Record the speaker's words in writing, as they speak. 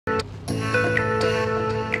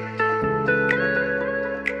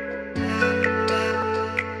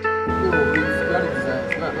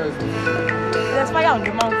on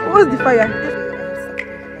the mountain. What's the fire?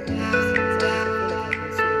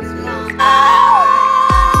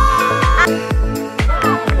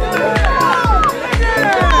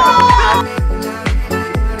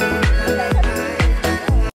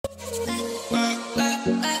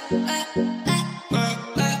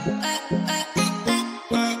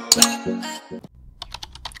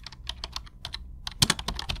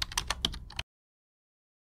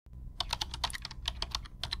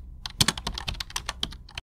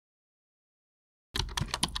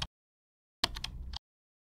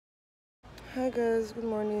 Hi guys, good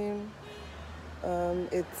morning.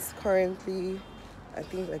 It's currently I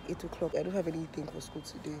think like 8 o'clock. I don't have anything for school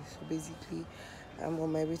today, so basically I'm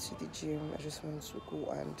on my way to the gym. I just want to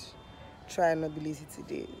go and try and not be lazy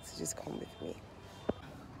today, so just come with me.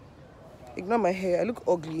 Ignore my hair, I look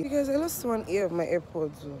ugly. You guys, I lost one ear of my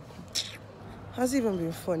AirPods. Hasn't even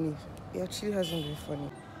been funny. It actually hasn't been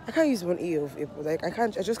funny. I can't use one ear of AirPods. Like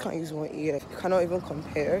I just can't use one ear. You cannot even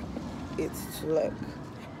compare it to like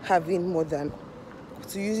having more than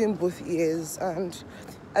to using both ears. And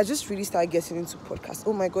I just really started getting into podcasts.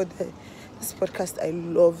 Oh my god, this podcast I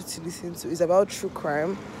love to listen to is about true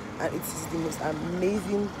crime, and it is the most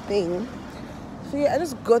amazing thing. So yeah, I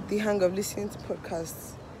just got the hang of listening to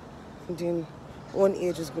podcasts, and then one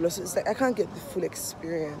ear just goes. So it's like I can't get the full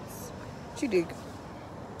experience. Do you dig?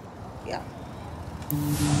 Yeah.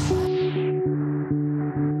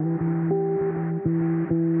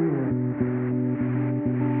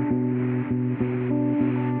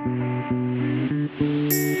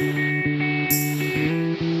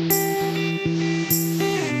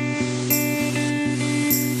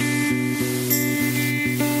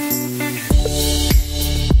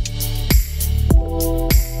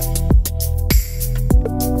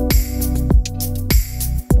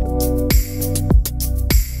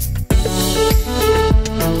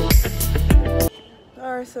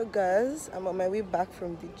 So guys, I'm on my way back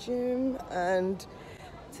from the gym, and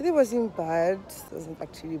today wasn't bad. It wasn't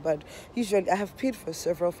actually bad. Usually I have paid for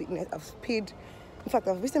several fitness. In fact,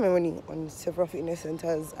 I've wasted my money on several fitness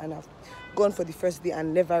centers, and I've gone for the first day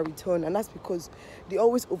and never returned. And that's because they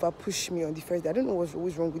always over push me on the first day. I don't know what's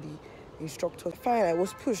always wrong with the instructor. Fine, I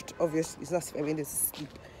was pushed, obviously. It's not if I went there to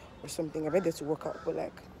sleep or something. I went there to work out, but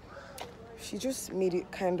like she just made it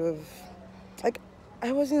kind of like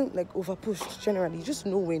I wasn't like over pushed generally. You just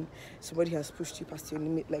know when somebody has pushed you past your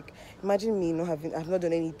limit. Like imagine me I've not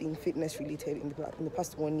done anything fitness related in the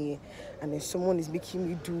past 1 year, and then someone is making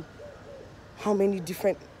me do how many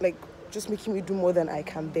different, like just making me do more than I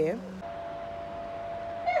can bear.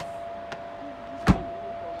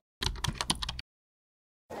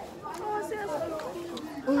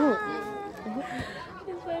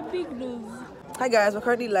 It's my big nose. Hi guys, we're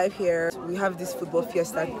currently live here. We have this football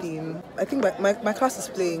fiesta theme. I think my class is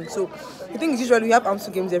playing. So the thing is, usually we have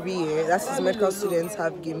AMSU games every year. That's his medical students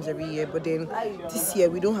have games every year. But then this year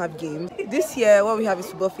we don't have games. This year what we have is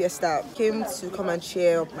football fiesta. Came to come and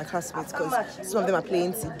cheer up my classmates because some of them are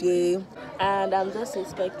playing today. And I'm just a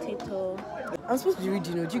spectator. I'm supposed to be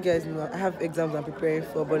reading. Do you guys know? I have exams I'm preparing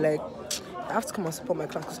for, but like I have to come and support my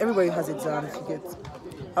class because everybody has exams. You get.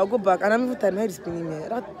 I'll go back, and I'm even tired. My head is spinning me.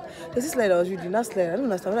 There's this slide I was reading. That slide, I don't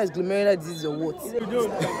understand whether it's glomerular disease or what.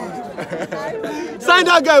 Sign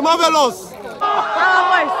that guy, marvelous!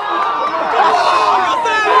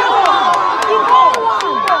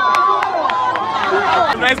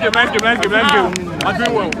 Nice game. I'm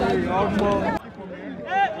doing well.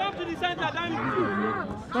 Hey, come to the center, I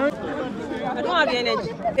don't have the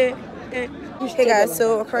energy. Hey guys,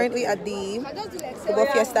 so we're currently at the football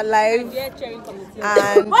fiesta live,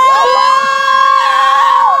 and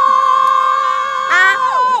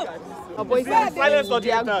Our boys are silence for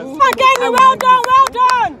the actors. Again, well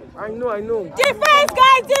done. I know. Defense,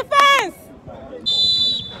 guys, defense.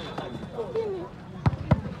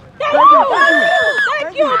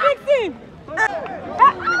 Thank you, big team.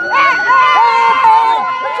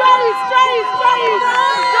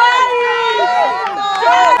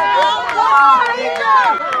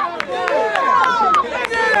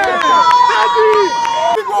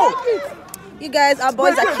 You guys, our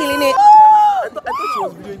boys are killing it. I thought she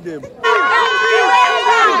was videoing them.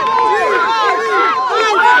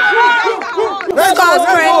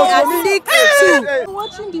 I'm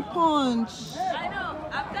watching the punch. I know.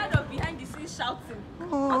 I'm tired of behind the scenes shouting.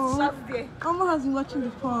 Mama has been watching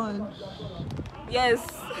the punch. Yes.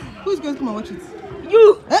 Who's going to come and watch it?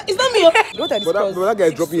 You. It's not me. What are the scores? But that guy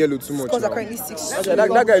is dropping yellow too much. Scores are currently 6. That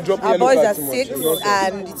guy is dropping our yellow boys are too 6 much.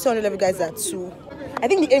 and the 200 level guys are 2. I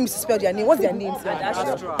think the aim is to spell their name. What's their name? That's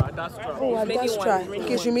Oh, that's right.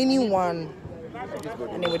 Okay, it's remaining 1.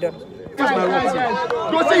 And then we're done. That's my work.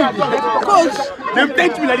 Don't say it. Coach, them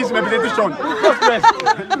thank me like this in my presentation. Just rest.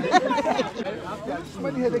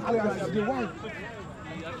 Somebody had a class. The wife.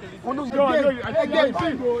 Oh no,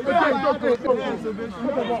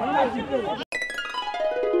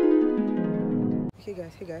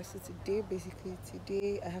 Hey guys, so today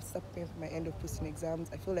I have to start preparing for my end of posting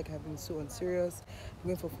exams. I feel like I've been so unserious. I'm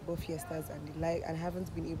going for football fiestas and the like, and I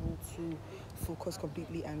haven't been able to focus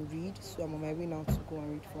completely and read, so I'm on my way now to go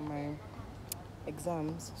and read for my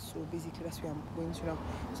exams. So basically that's where I'm going to now.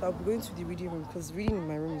 So I'll be going to the reading room because reading in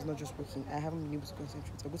my room is not just working. I haven't been able to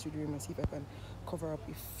concentrate. So I'll go to the room and see if I can cover up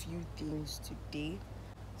a few things today.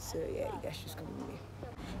 So yeah, you guys just come with me.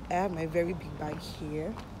 I have my very big bag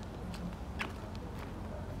here.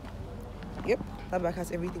 Yep, that bag has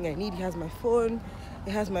everything I need. It has my phone,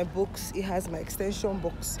 it has my books, it has my extension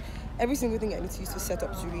box, every single thing I need to use to set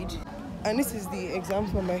up to read. And this is the exam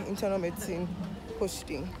for my internal medicine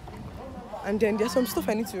posting. And then there's some stuff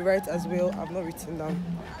I need to write as well. I've not written down.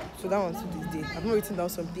 So that one to this day. I've not written down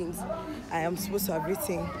some things I am supposed to have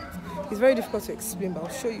written. It's very difficult to explain, but I'll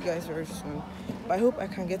show you guys very soon. But I hope I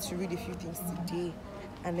can get to read a few things today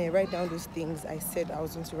and then write down those things I said I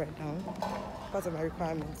was going to write down. Part of my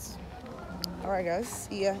requirements. Alright guys,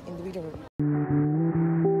 see ya in the reading room.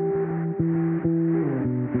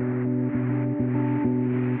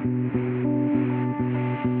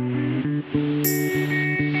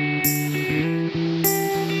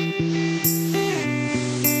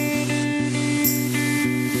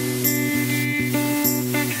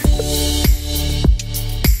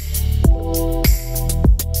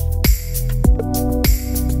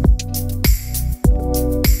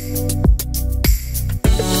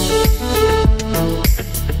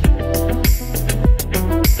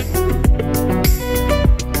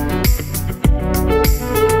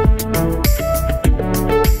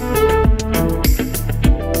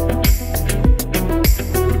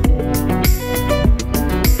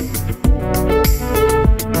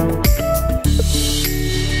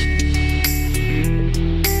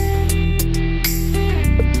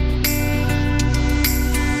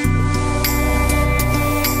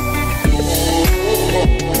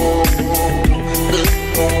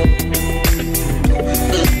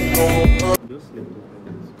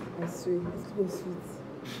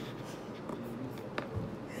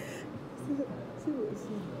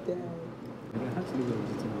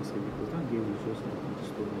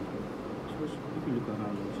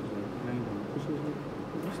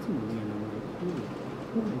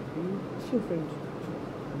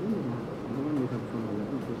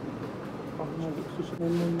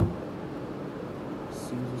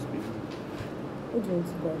 What do you want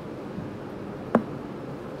to buy?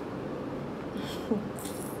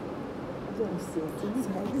 I don't understand. So this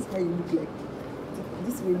is how you look like.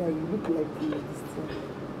 This way now you look like this thing.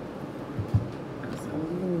 I'm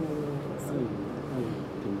giving you my name.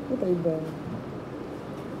 What are you buying?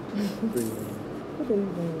 What are you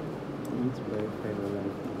buying? I need to buy $5.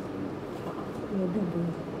 You're big boy.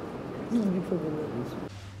 This is a big problem.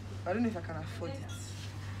 I don't know if I can afford it.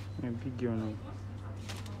 You're a big girl now.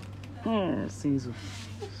 Sinzo.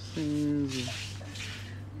 Did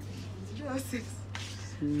you have 6?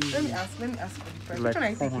 Let me ask for the price.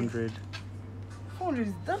 Like 400.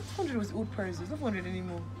 400 that 400 was old price. It's not 400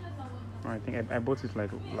 anymore. I think I bought it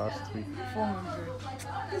like last week. 400.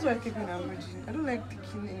 This is why I keep an average. I don't like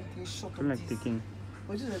taking anything short. I don't like taking.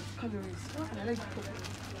 But just like calories. I like the calories.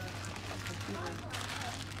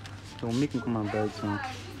 They'll make me come and buy it soon.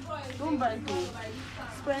 Don't buy it though.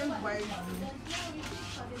 Spend wisely.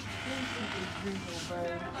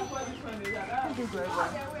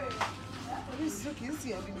 This is okay. This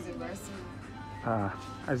is embarrassing.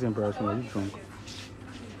 As embarrassing. Are you drunk?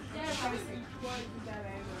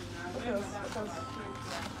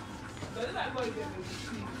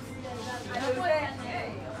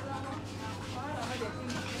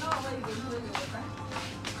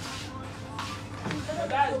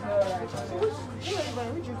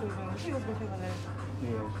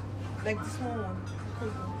 Yeah. Like the small one.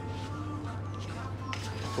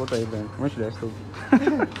 What are you doing? When should I stop?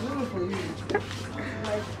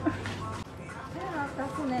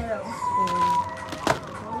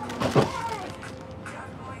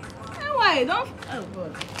 Why? Don't. Oh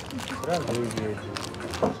God. That's very weird.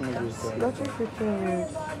 That's freaking weird.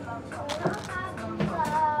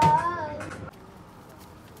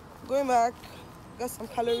 Going back, got some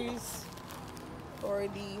calories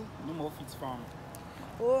already. No more fit farm.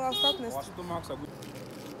 Oh, I'll start next Our stomachs are good.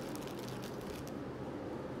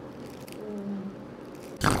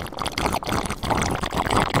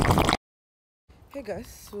 Hey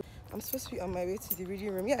guys, so I'm supposed to be on my way to the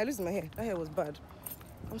reading room. Yeah, I lose my hair. That hair was bad.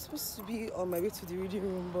 I'm supposed to be on my way to the reading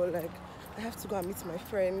room, but like I have to go and meet my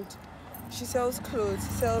friend. She sells clothes,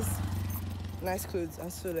 she sells nice clothes,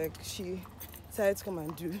 and so like she decided to come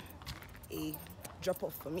and do a drop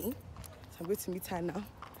off for me. So I'm going to meet her now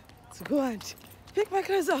to go and pick my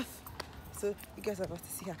clothes off. So you guys are about to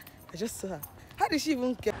see her. I just saw her. How did she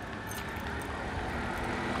even get?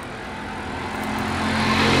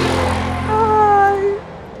 Hi.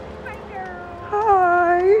 Hi, girl.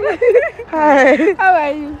 Hi. Hi. How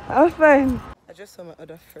are you? I'm fine. I just saw my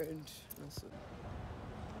other friend. Also.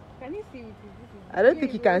 Can you see me? I don't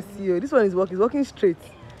think you can see you. This one is walking straight.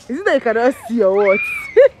 Is it that you cannot see or what?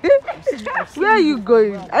 Where are you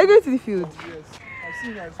going? Are you going to the field? Yes. I've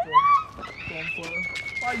seen that from.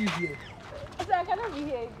 Why are you here? I cannot be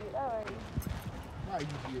here again. How are you? Why are you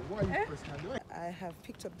here? Why are you personally? I have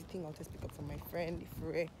picked up the thing I'll just pick up from my friend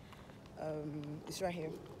Ifure. It's right here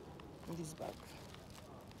in this bag.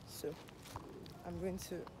 So I'm going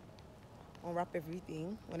to unwrap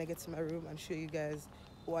everything when I get to my room and show you guys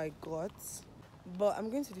what I got. But I'm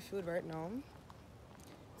going to the field right now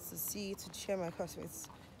to cheer my classmates.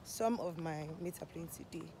 Some of my mates are playing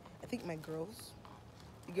today. I think the girls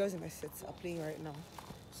in my sets are playing right now.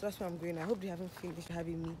 So that's where I'm going. I hope they haven't finished. I have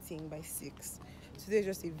a meeting by 6. Today is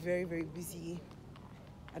just a very, very busy,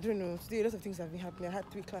 I don't know, today a lot of things have been happening. I had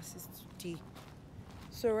 3 classes today.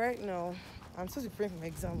 So right now, I'm supposed to be praying for my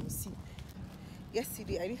exam. We'll see.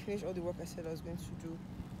 Yesterday, I didn't finish all the work I said I was going to do.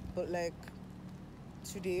 But like,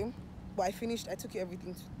 today, I took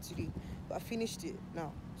everything today. But I finished it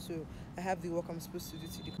now. So I have the work I'm supposed to do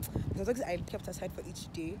today. The topics I kept aside for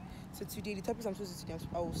each day. So today, the topics I'm supposed to do today,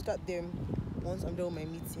 I will start them once I'm done with my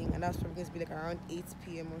meeting. And that's probably going to be like around 8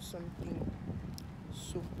 p.m. or something.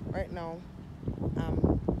 So right now,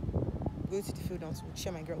 I'm going to the field now to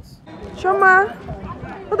cheer my girls. Shoma,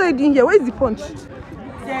 what are you doing here? Where is the punch?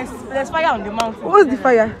 There's fire on the mountain. What's the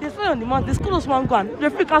fire? There's fire on the mountain. The school is one gone. The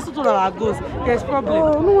free cancel told our goals. There's problem.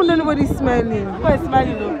 Oh, no wonder nobody's smiling. Nobody's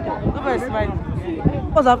smiling though. Nobody's smiling.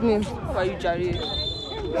 What's happening? How are you, Jerry?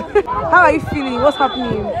 How are you feeling? What's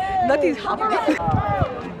happening? Nothing's happening.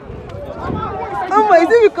 Mama, is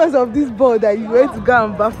it because of this ball that you went to go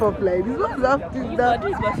and bath up like this? What's happening?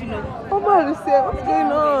 Mama, what's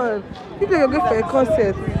going on? You think you're going for a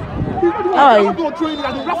concert? How are you?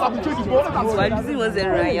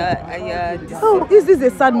 Oh, is this a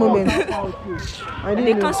sad moment?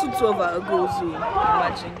 They cancelled 12 ago, so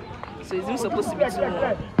imagine. So it's even supposed to be 2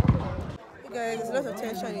 more. Hey guys, there's a lot of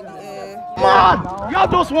tension in the air. Man, you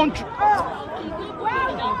have just one.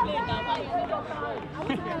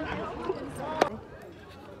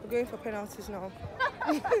 We're going for penalties now.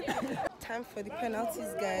 Time for the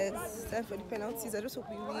penalties, guys. Time for the penalties. I just hope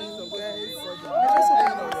we win, guys. I just hope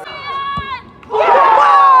we win.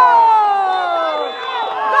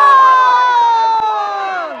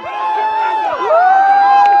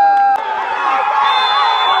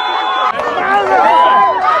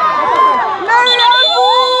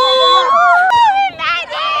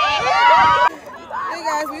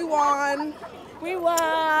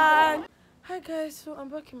 Hi guys, so I'm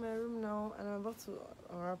back in my room now and I'm about to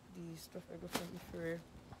unwrap the stuff I got from Ifere.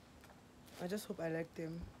 I just hope I like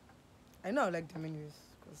them. I know I like them anyways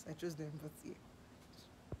because I chose them, but yeah.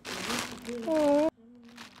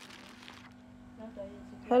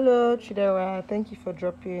 Hello Chidera, thank you for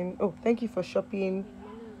dropping. Oh, thank you for shopping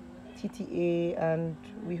TTA and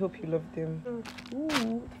we hope you love them. Ooh,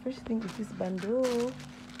 the first thing is this bando.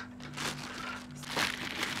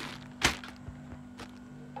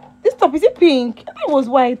 Top, is it pink? I thought it was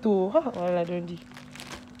white though. Well, I don't know.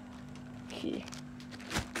 Okay.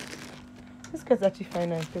 This skirt's actually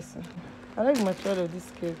fine in person. I like the material of this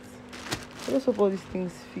skirt. I just hope all these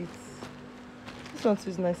things fit. This one too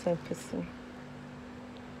is nice in person.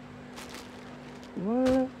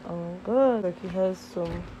 Oh god, like it has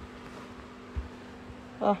some.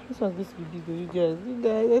 This one's going to be big though, you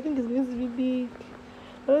guys. I think it's going to be big.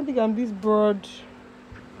 I don't think I'm this broad.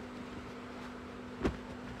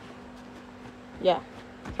 Yeah,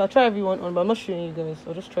 so I'll try everyone on, but I'm not showing you guys.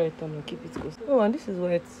 I'll just try it on and keep it close. Oh, and this is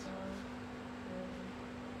white.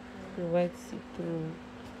 The white see-through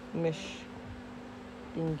mesh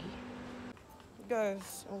thingy.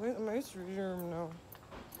 Guys, I'm going to my reading room now.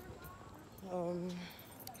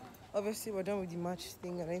 Obviously we're done with the match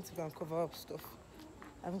thing and I need to go and cover up stuff.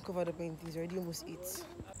 I haven't covered up anything, it's already almost 8.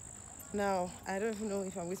 Now, I don't even know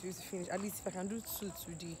if I'm going to be able to finish. At least if I can do 2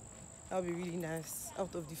 today, that would be really nice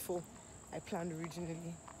out of the 4 I planned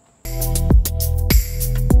originally.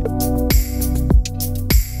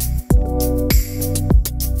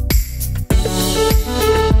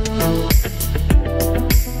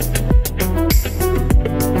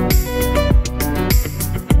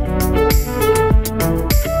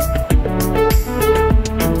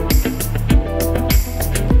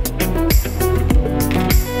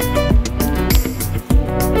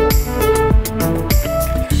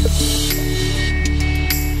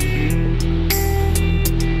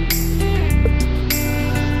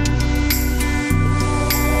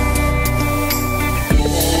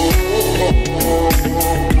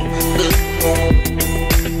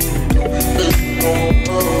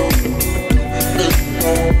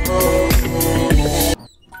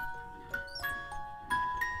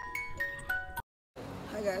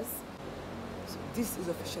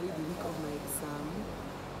 exam,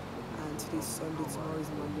 and today's Sunday, tomorrow is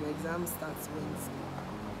Monday. My exam starts Wednesday.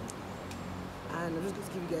 And I'm just going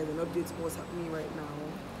to give you guys an update on what's happening right now.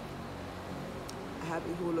 I have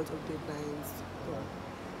a whole lot of deadlines,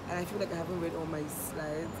 and I feel like I haven't read all my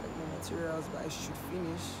slides, like my materials, but I should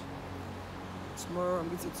finish. Tomorrow, I'm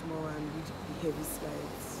going to take tomorrow and read the heavy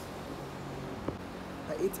slides.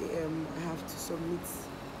 By 8 a.m. I have to submit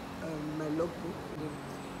my logbook with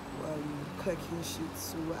clerking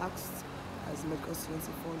sheets. So we're asked as medical students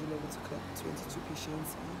in 400 level to clerk 22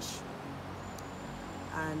 patients each.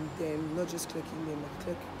 And then not just clerking them, like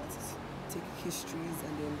clerk, take histories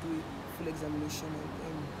and then do a full examination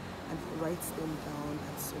and write them down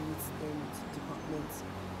and submit them to departments.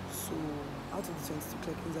 So out of the 22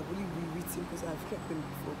 clerkings, I've only rewritten, because I've clerked them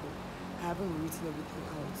before, but I haven't rewritten everything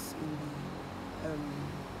out in the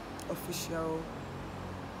official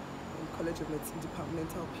College of Medicine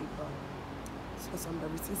departmental paper. So I'm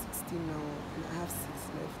written 16 now, and I have 6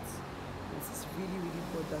 left. This is really, really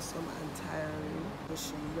bothersome and tiring. I'll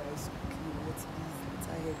show you guys quickly what these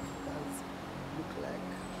entire papers look like.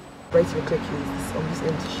 Write your clerkings on this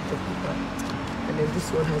empty sheet of paper, and then this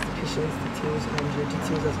one has the patient's details and your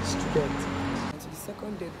details as a student. And so the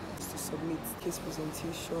second deadline is to submit case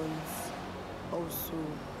presentations. Also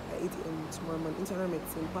at 8 a.m. tomorrow morning, internal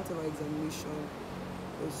medicine, part of our examination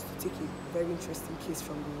was to take a very interesting case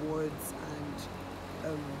from the wards and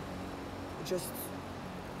just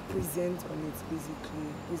present on it, basically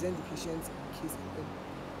present the patient's case and then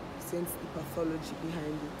present the pathology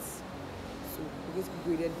behind it. So we're going to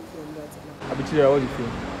be graded on that. Chidera, what do you think?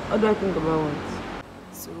 What do I think about what?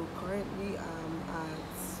 So currently I'm at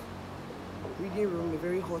reading room, a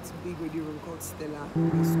very hot big reading room called Stella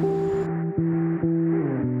Medschool.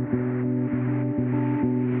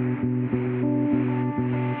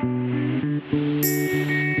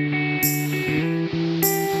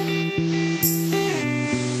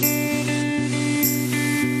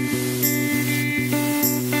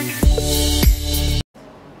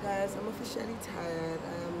 I'm officially tired.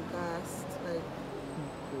 I am gassed. Like,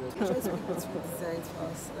 I'm trying to pick between designs for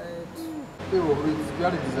our slide. Wait, you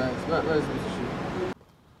are the designs. Where is this issue?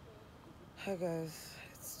 Hi guys,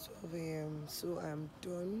 it's 12 a.m. so I'm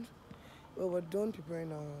done. Well, we're done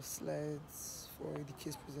preparing our slides for the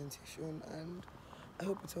case presentation, and I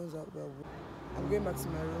hope it turns out well. I'm going back to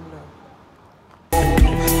my room now.